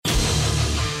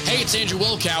Hey, it's Andrew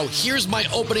Wilkow. Here's my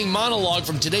opening monologue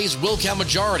from today's Wilkow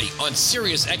Majority on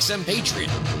Sirius XM Patriot.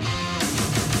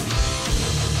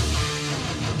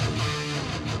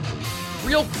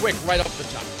 Real quick, right off the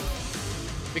top,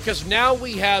 because now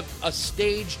we have a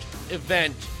staged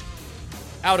event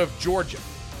out of Georgia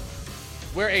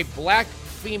where a black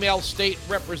female state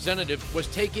representative was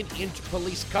taken into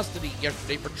police custody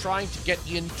yesterday for trying to get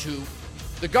into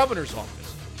the governor's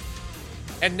office.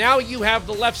 And now you have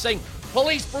the left saying,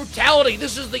 police brutality,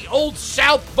 this is the old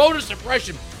South voter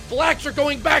suppression. Blacks are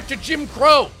going back to Jim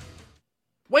Crow.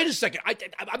 Wait a second,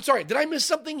 I'm sorry, did I miss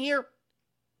something here?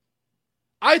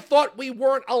 I thought we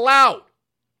weren't allowed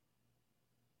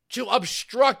to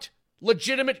obstruct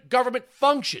legitimate government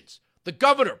functions. The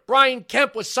governor, Brian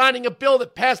Kemp, was signing a bill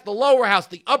that passed the lower house,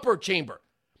 the upper chamber,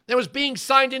 that was being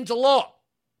signed into law.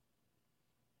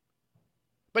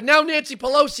 But now Nancy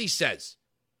Pelosi says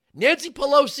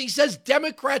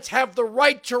Democrats have the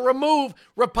right to remove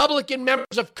Republican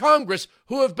members of Congress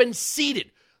who have been seated,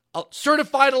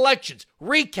 certified elections,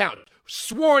 recounted,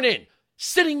 sworn in,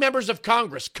 sitting members of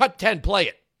Congress. Cut 10, play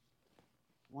it.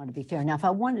 I want to be fair. Now, if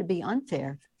I wanted to be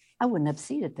unfair, I wouldn't have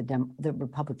seated the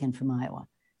Republican from Iowa,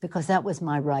 because that was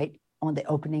my right on the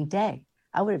opening day.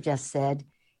 I would have just said,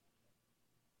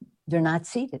 they're not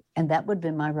seated. And that would have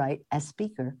been my right as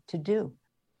Speaker to do.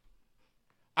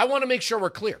 I want to make sure we're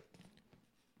clear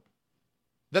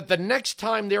that the next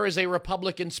time there is a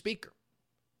Republican Speaker,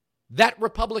 that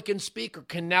Republican Speaker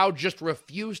can now just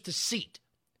refuse to seat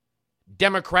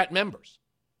Democrat members.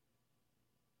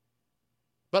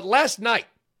 But last night,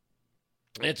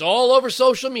 it's all over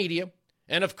social media,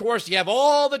 and of course you have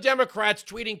all the Democrats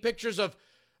tweeting pictures of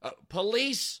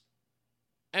police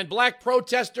and black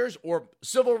protesters or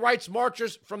civil rights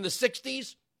marchers from the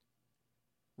 60s.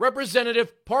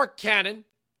 Representative Park Cannon,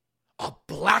 a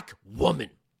black woman,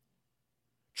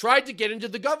 tried to get into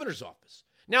the governor's office.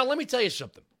 Now, let me tell you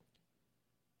something.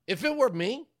 If it were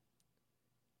me,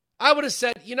 I would have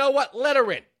said, you know what, let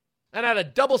her in. And I'd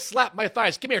have double slapped my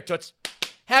thighs. Come here, Toots.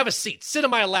 Have a seat. Sit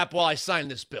in my lap while I sign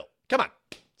this bill. Come on.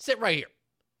 Sit right here.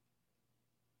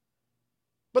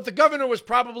 But the governor was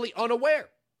probably unaware.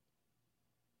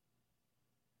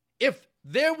 If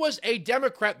there was a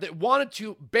Democrat that wanted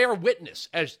to bear witness,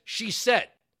 as she said,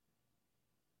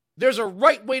 there's a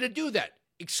right way to do that.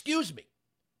 Excuse me,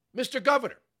 Mr.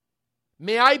 Governor,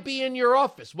 may I be in your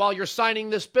office while you're signing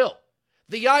this bill?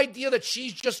 The idea that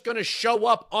she's just going to show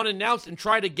up unannounced and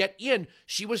try to get in,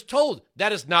 she was told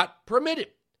that is not permitted.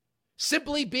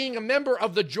 Simply being a member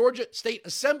of the Georgia State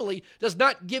Assembly does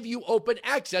not give you open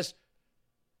access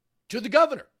to the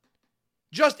governor.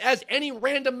 Just as any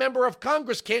random member of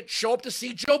Congress can't show up to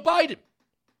see Joe Biden.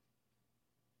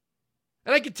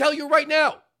 And I can tell you right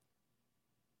now,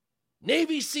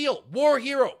 Navy SEAL, war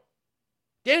hero,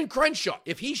 Dan Crenshaw,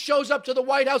 if he shows up to the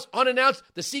White House unannounced,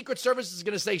 the Secret Service is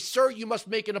going to say, sir, you must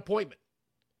make an appointment.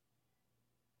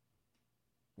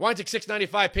 Weinzig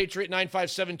 695, Patriot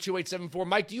 957-2874.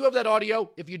 Mike, do you have that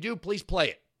audio? If you do, please play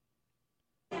it.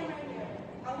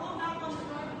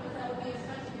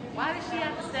 Why does she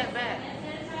have to step back?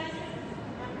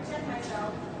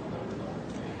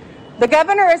 The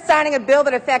governor is signing a bill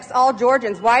that affects all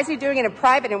Georgians. Why is he doing it in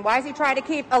private, and why is he trying to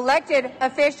keep elected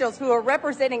officials who are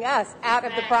representing us out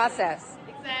of the process?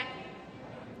 Exactly.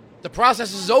 The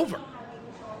process is over.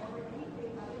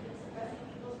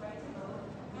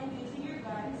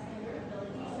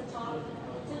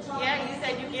 Yeah, you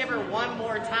said you give her one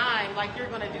more time, like you're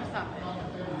going to do something.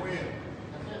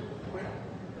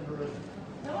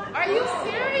 Are you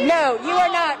serious? No, you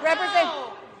are not.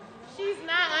 No. She's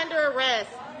not under arrest.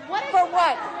 For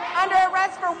what? Under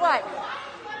arrest for what?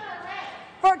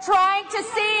 For trying to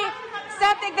see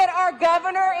something that our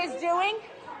governor is doing?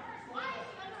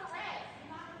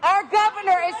 Our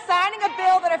governor is signing a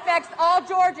bill that affects all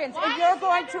Georgians, and you're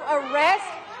going to arrest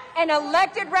an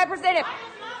elected representative.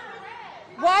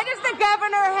 Why does the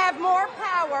governor have more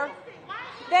power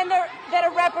than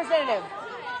a representative?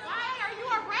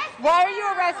 Why are you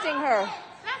arresting her?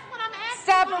 That's what I'm asking.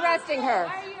 Stop arresting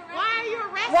her. Why are you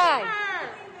arresting Why? her?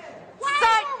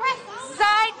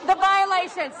 Cite the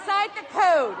violation. Cite the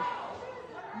code.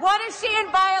 What is she in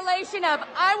violation of?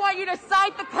 I want you to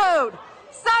cite the code.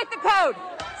 Cite the code.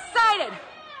 Cite it.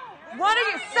 What are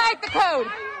you? Cite the code.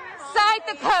 Cite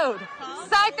the code.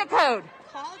 Cite the code.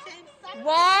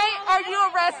 Why are you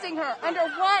arresting her? Under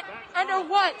what? Under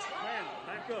what?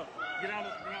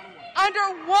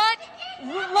 Under what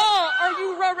law are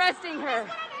you arresting her?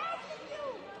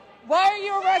 Why are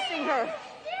you arresting her?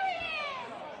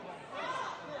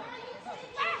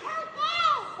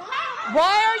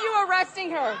 Why are you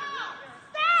arresting her?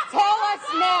 Tell us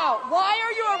now. Why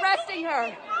are you arresting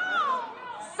her?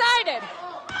 Cited.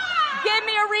 Give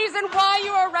me a reason why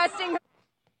you are arresting her.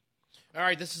 All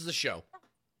right, this is the show.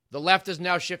 The left is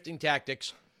now shifting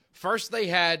tactics. First, they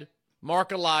had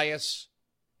Mark Elias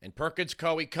and Perkins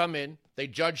Coie come in. They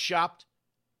judge shopped.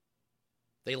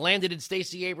 They landed in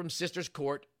Stacey Abrams' sister's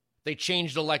court. They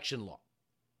changed election law.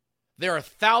 There are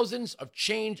thousands of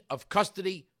change of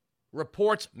custody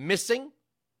reports missing.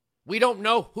 We don't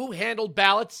know who handled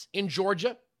ballots in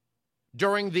Georgia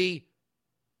during the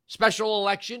special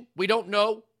election. We don't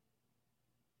know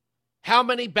how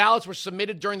many ballots were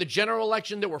submitted during the general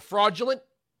election that were fraudulent.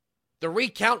 The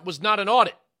recount was not an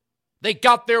audit. They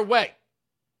got their way.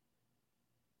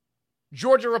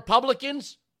 Georgia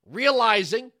Republicans,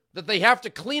 realizing that they have to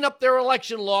clean up their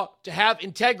election law to have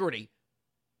integrity,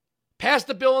 passed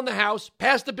the bill in the House,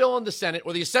 passed the bill in the Senate,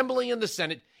 or the Assembly in the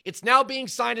Senate. It's now being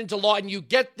signed into law, and you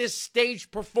get this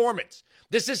staged performance.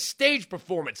 This is stage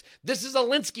performance. This is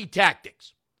Alinsky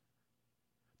tactics.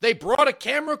 They brought a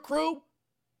camera crew.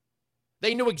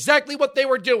 They knew exactly what they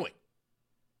were doing.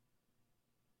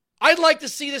 I'd like to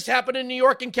see this happen in New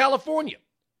York and California.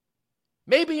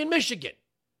 Maybe in Michigan.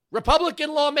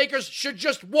 Republican lawmakers should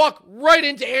just walk right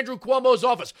into Andrew Cuomo's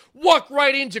office, walk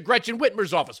right into Gretchen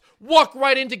Whitmer's office, walk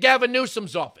right into Gavin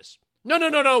Newsom's office.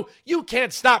 No. You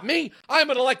can't stop me. I'm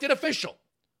an elected official.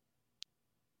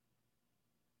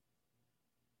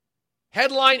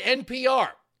 Headline NPR.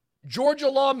 Georgia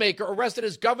lawmaker arrested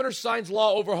as governor signs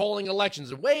law overhauling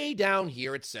elections. And way down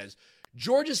here it says,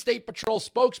 Georgia State Patrol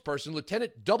spokesperson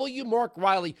Lieutenant W. Mark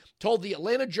Riley told the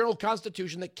Atlanta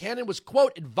Journal-Constitution that Cannon was,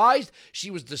 quote, advised she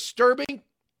was disturbing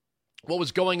what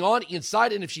was going on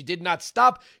inside, and if she did not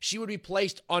stop, she would be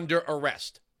placed under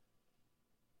arrest.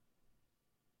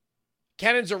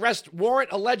 Cannon's arrest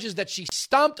warrant alleges that she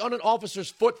stomped on an officer's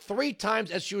foot 3 times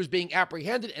as she was being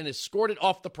apprehended and escorted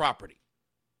off the property.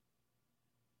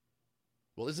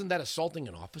 Well, isn't that assaulting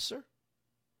an officer?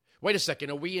 Wait a second,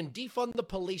 are we in defund the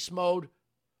police mode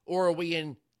or are we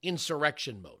in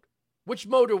insurrection mode? Which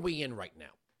mode are we in right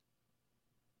now?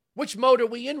 Which mode are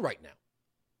we in right now?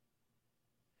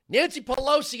 Nancy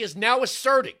Pelosi is now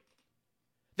asserting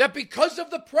that because of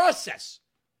the process,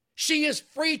 she is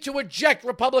free to eject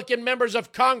Republican members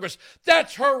of Congress.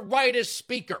 That's her right as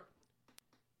Speaker.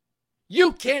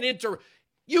 You can't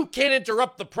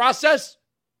interrupt the process.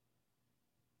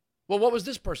 Well, what was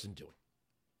this person doing?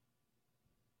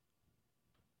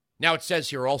 Now it says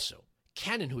here also,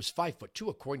 Cannon, who's 5'2",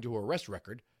 according to her arrest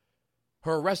record,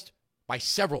 her arrest by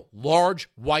several large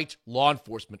white law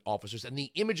enforcement officers and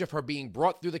the image of her being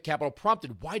brought through the Capitol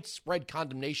prompted widespread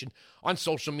condemnation on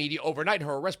social media overnight.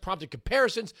 Her arrest prompted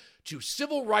comparisons to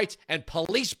civil rights and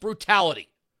police brutality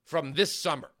from this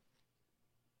summer.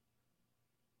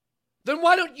 Then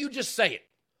why don't you just say it?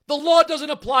 The law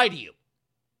doesn't apply to you.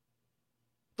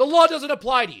 The law doesn't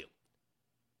apply to you.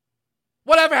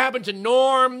 Whatever happened to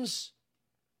norms?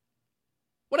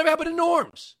 Whatever happened to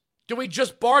norms? Do we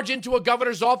just barge into a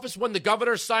governor's office when the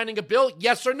governor's signing a bill?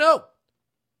 Yes or no?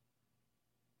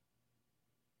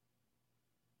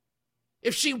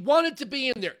 If she wanted to be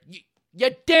in there,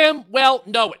 you damn well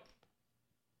know it.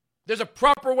 There's a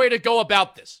proper way to go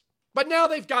about this. But now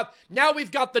we've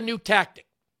got the new tactic.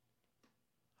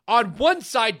 On one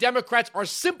side, Democrats are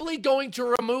simply going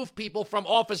to remove people from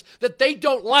office that they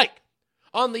don't like.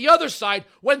 On the other side,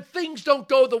 when things don't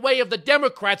go the way of the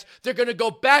Democrats, they're going to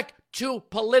go back to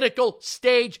political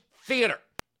stage theater.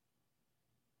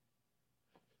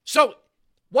 So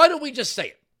why don't we just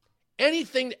say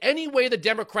it? Any way the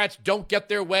Democrats don't get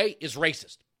their way is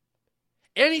racist.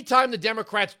 Anytime the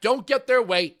Democrats don't get their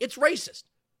way, it's racist.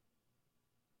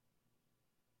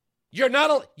 You're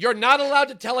not allowed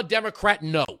to tell a Democrat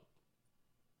no.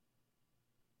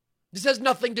 This has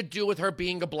nothing to do with her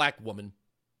being a black woman.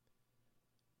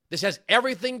 This has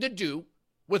everything to do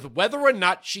with whether or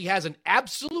not she has an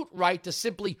absolute right to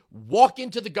simply walk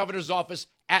into the governor's office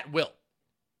at will.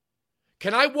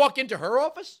 Can I walk into her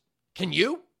office? Can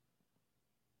you?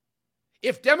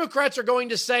 If Democrats are going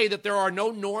to say that there are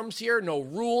no norms here, no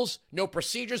rules, no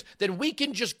procedures, then we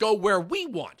can just go where we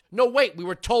want. No, wait, we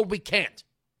were told we can't.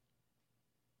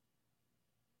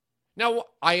 Now,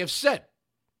 I have said,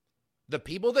 the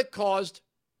people that caused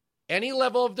any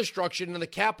level of destruction in the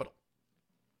Capitol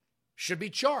should be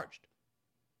charged.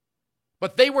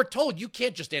 But they were told you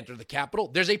can't just enter the Capitol.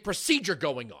 There's a procedure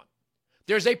going on.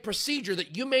 There's a procedure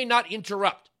that you may not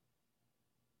interrupt.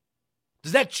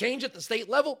 Does that change at the state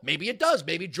level? Maybe it does.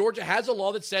 Maybe Georgia has a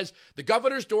law that says the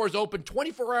governor's door is open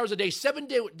 24 hours a day, 7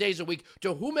 days a week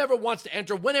to whomever wants to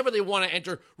enter, whenever they want to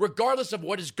enter, regardless of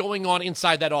what is going on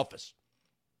inside that office.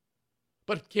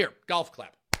 But here, golf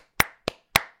clap.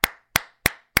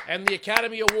 And the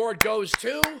Academy Award goes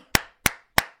to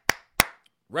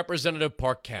Representative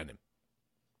Park Cannon.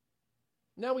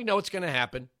 Now we know it's going to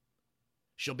happen.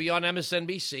 She'll be on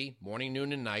MSNBC morning,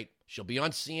 noon, and night. She'll be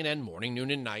on CNN morning,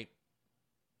 noon, and night.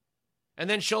 And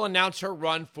then she'll announce her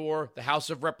run for the House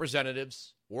of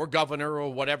Representatives or governor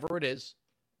or whatever it is.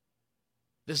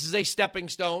 This is a stepping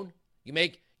stone. You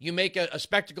make a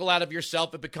spectacle out of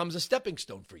yourself, it becomes a stepping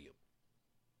stone for you.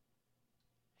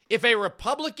 If a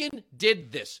Republican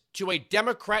did this to a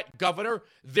Democrat governor,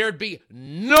 there'd be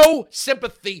no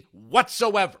sympathy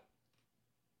whatsoever.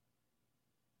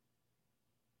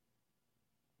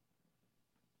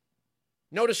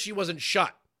 Notice she wasn't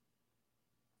shot.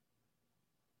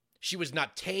 She was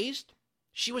not tased.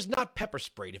 She was not pepper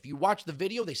sprayed. If you watch the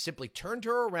video, they simply turned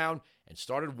her around and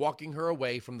started walking her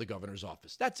away from the governor's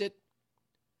office. That's it.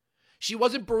 She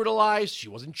wasn't brutalized. She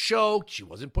wasn't choked. She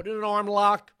wasn't put in an arm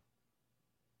lock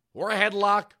or a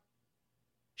headlock.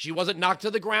 She wasn't knocked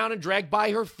to the ground and dragged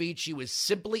by her feet. She was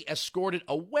simply escorted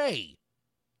away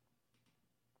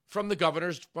from the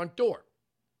governor's front door.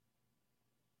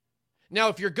 Now,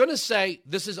 if you're going to say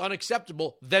this is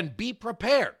unacceptable, then be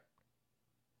prepared.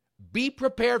 Be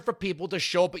prepared for people to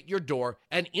show up at your door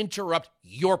and interrupt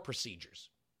your procedures.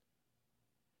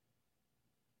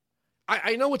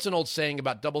 I know it's an old saying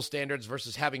about double standards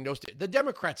versus having no standards. The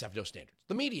Democrats have no standards.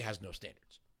 The media has no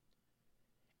standards.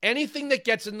 Anything that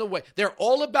gets in the way, they're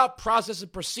all about process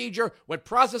and procedure. When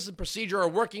process and procedure are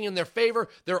working in their favor,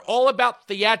 they're all about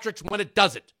theatrics when it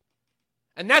doesn't.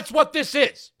 And that's what this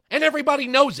is. And everybody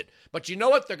knows it. But you know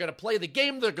what? They're going to play the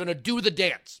game. They're going to do the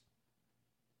dance.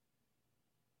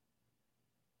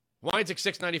 Wines at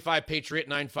 695 Patriot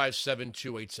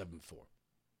 957-2874.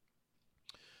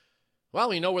 Well,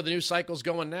 we know where the news cycle's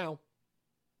going now.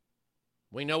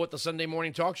 We know what the Sunday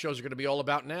morning talk shows are going to be all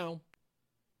about now.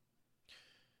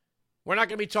 We're not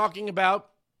going to be talking about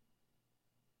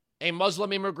a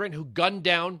Muslim immigrant who gunned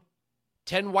down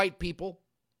 10 white people.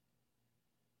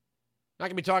 Not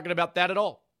going to be talking about that at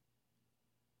all.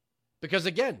 Because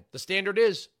again, the standard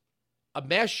is a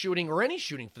mass shooting, or any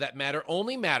shooting for that matter,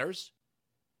 only matters.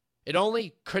 It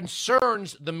only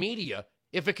concerns the media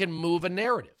if it can move a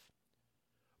narrative.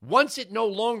 Once it no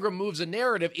longer moves a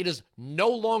narrative, it is no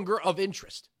longer of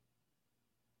interest.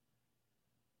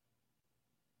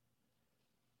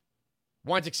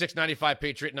 Wines at 695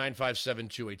 Patriot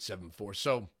 957-2874.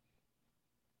 So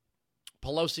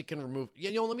Pelosi can remove.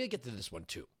 Let me get to this one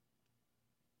too.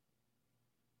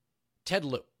 Ted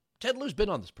Lieu. Ted Lieu's been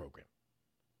on this program.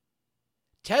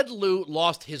 Ted Lieu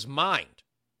lost his mind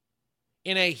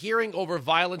in a hearing over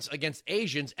violence against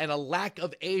Asians and a lack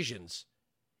of Asians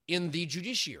in the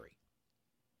judiciary.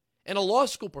 And a law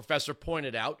school professor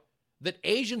pointed out that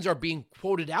Asians are being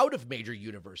quoted out of major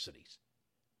universities,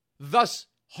 thus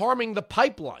harming the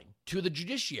pipeline to the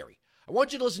judiciary. I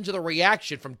want you to listen to the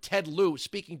reaction from Ted Lieu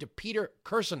speaking to Peter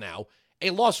Kirsanow, a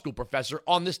law school professor,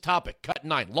 on this topic. Cut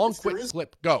 9. Long, quick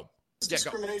clip. Go.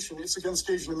 Discrimination is against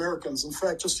Asian Americans. In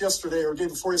fact, just yesterday or day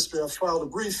before yesterday, I filed a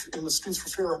brief in the Students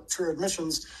for Fair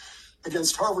Admissions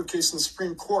against Harvard case in the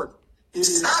Supreme Court.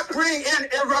 Stop bringing in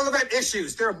irrelevant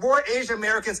issues. There are more Asian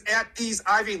Americans at these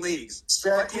Ivy Leagues.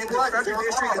 But in the federal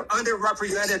district and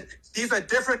underrepresented, these are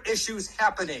different issues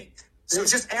happening. So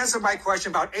just answer my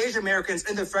question about Asian Americans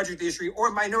in the federal district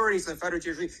or minorities in the federal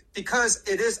district, because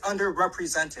it is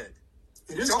underrepresented.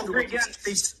 It is Don't bring in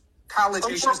these college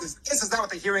issues. This is not what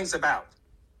the hearing's about.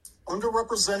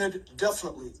 Underrepresented,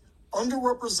 definitely.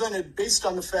 Underrepresented based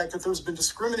on the fact that there's been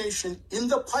discrimination in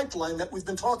the pipeline that we've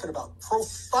been talking about.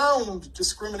 Profound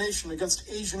discrimination against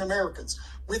Asian Americans.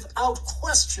 Without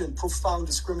question, profound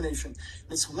discrimination.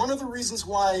 And it's one of the reasons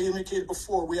why I indicated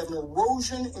before we have an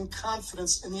erosion in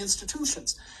confidence in the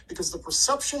institutions, because the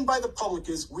perception by the public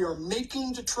is we are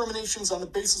making determinations on the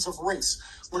basis of race.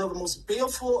 One of the most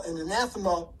baleful and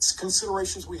anathema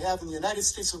considerations we have in the United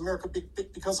States of America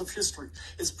because of history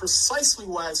is precisely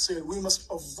why I said we must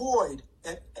avoid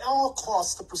at all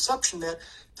costs the perception that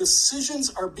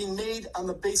decisions are being made on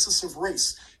the basis of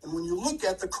race. And when you look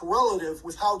at the correlative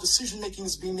with how decision-making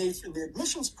is being made in the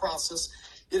admissions process,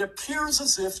 it appears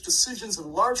as if decisions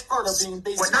in large part are being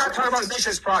based on... We're not talking about the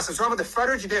admissions process. We're talking about the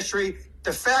federal judiciary.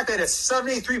 The fact that it's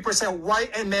 73% white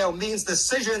and male means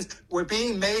decisions were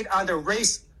being made on the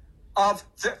race of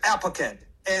the applicant.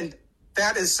 And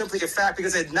that is simply a fact,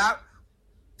 because it not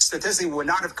statistically would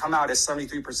not have come out as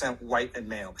 73% white and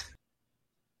male.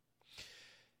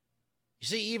 You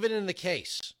see, even in the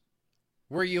case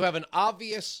where you have an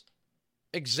obvious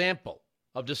example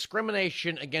of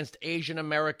discrimination against Asian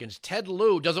Americans, Ted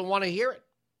Lieu doesn't want to hear it.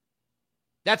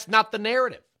 That's not the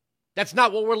narrative. That's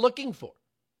not what we're looking for.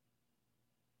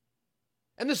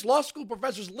 And this law school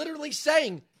professor is literally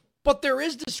saying, but there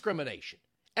is discrimination.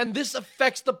 And this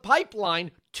affects the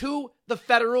pipeline to the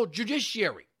federal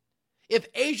judiciary. If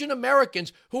Asian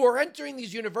Americans who are entering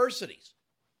these universities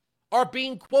are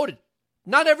being quoted,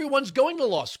 not everyone's going to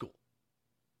law school.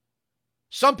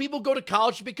 Some people go to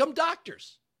college to become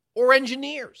doctors or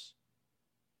engineers.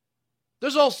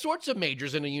 There's all sorts of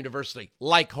majors in a university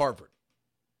like Harvard.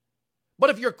 But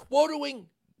if you're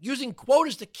using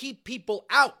quotas to keep people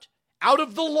out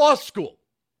of the law school,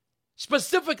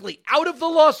 specifically out of the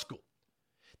law school,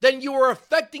 then you are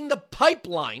affecting the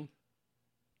pipeline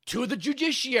to the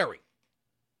judiciary.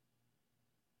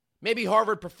 Maybe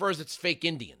Harvard prefers its fake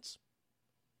Indians,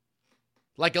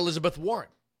 like Elizabeth Warren.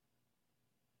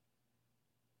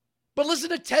 But listen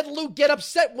to Ted Lieu get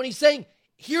upset when he's saying,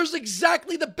 here's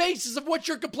exactly the basis of what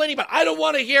you're complaining about. I don't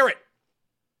want to hear it.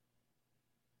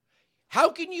 How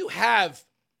can you have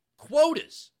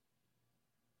quotas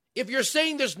if you're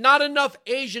saying there's not enough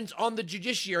Asians on the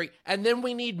judiciary and then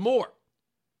we need more?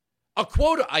 A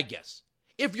quota, I guess.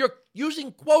 If you're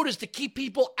using quotas to keep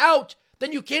people out,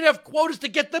 then you can't have quotas to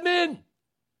get them in.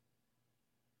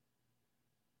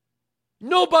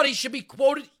 Nobody should be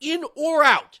quoted in or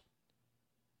out.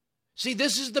 See,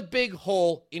 this is the big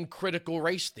hole in critical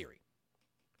race theory.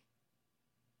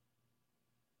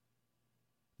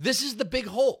 This is the big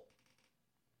hole.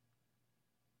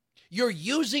 You're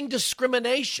using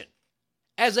discrimination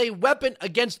as a weapon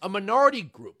against a minority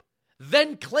group,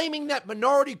 then claiming that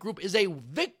minority group is a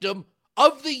victim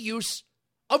of the use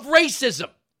of racism,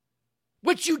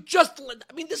 which you just,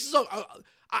 I mean, this is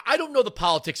I don't know the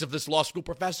politics of this law school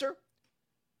professor,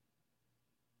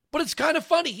 but it's kind of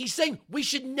funny. He's saying we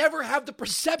should never have the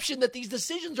perception that these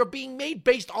decisions are being made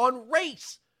based on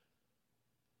race.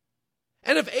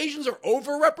 And if Asians are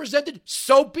overrepresented,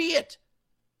 so be it.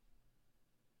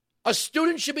 A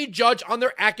student should be judged on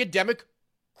their academic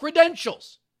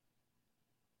credentials.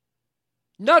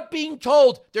 Not being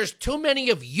told there's too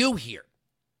many of you here.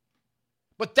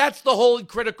 But that's the whole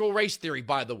critical race theory,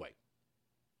 by the way.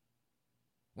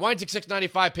 Wine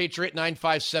 695 Patriot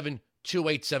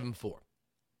 957-2874. All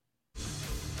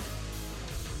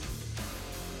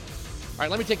right,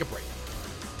 let me take a break.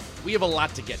 We have a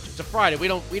lot to get to. It's a Friday. We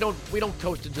don't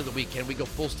coast into the weekend. We go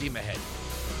full steam ahead.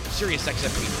 Sirius XM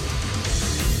Patriot.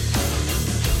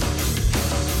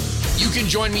 You can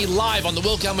join me live on the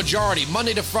Wilkow Majority,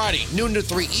 Monday to Friday, noon to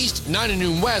 3 East, 9 to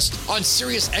noon West, on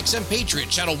Sirius XM Patriot,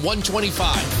 channel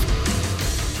 125.